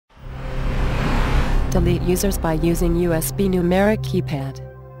Delete users by using USB Numeric Keypad.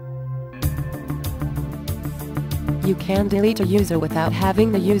 You can delete a user without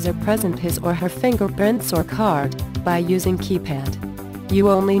having the user present his or her fingerprints or card by using Keypad. You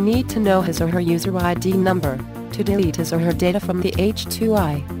only need to know his or her user ID number to delete his or her data from the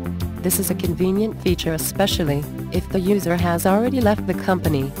H2i. This is a convenient feature especially if the user has already left the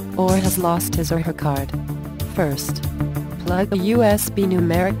company or has lost his or her card. First, plug a USB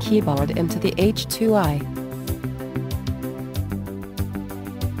numeric keyboard into the H2i.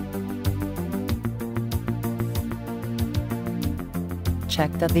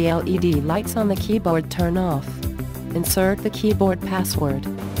 Check that the LED lights on the keyboard turn off. Insert the keyboard password.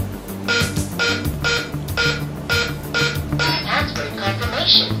 Password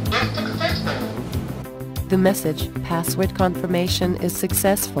confirmation is successful. The message, "Password confirmation is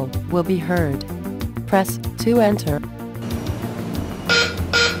successful," will be heard. Press to enter. Delete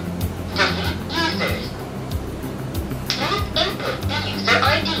users. Please input the user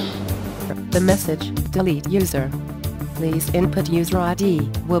ID. The message, "Delete user. Please input user ID,"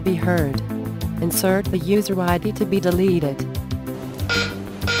 will be heard. Insert the user ID to be deleted. User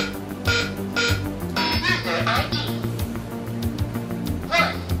ID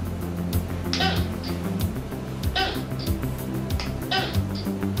 18888.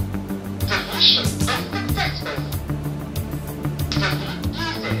 Deletion is successful. Delete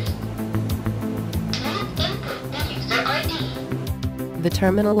users. Please input the user ID. The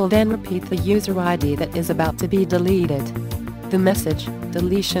terminal will then repeat the user ID that is about to be deleted. The message,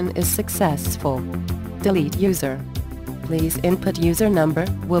 "Deletion is successful. Delete user. Please input user number,"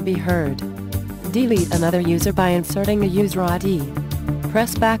 will be heard. Delete another user by inserting a user ID.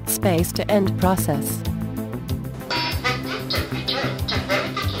 Press backspace to end process. The system returns to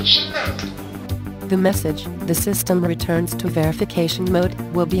verification mode. The message, "The system returns to verification mode,"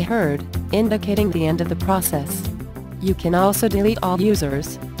 will be heard, indicating the end of the process. You can also delete all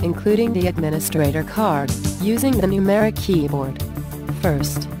users, including the administrator card, using the numeric keyboard.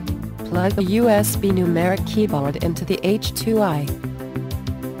 First, plug a USB numeric keyboard into the H2i.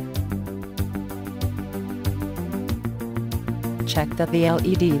 Check that the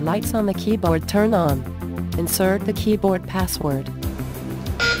LED lights on the keyboard turn on. Insert the keyboard password.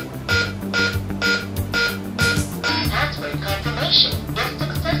 Password confirmation is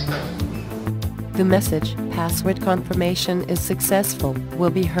successful. The message, "Password confirmation is successful," will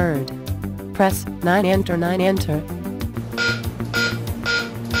be heard. Press 9 enter.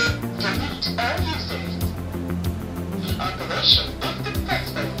 Delete all users. The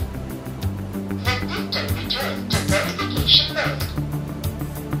operation is successful. The system returns to verification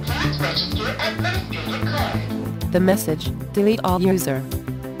mode. Please register administrator card. The message, "Delete all user."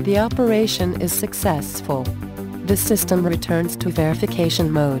 The operation is successful. The system returns to verification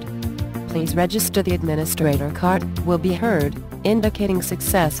mode. Please register the administrator card, will be heard, indicating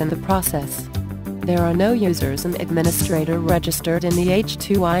success in the process. There are no users and administrator registered in the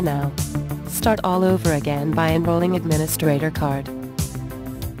H2i now. Start all over again by enrolling administrator card.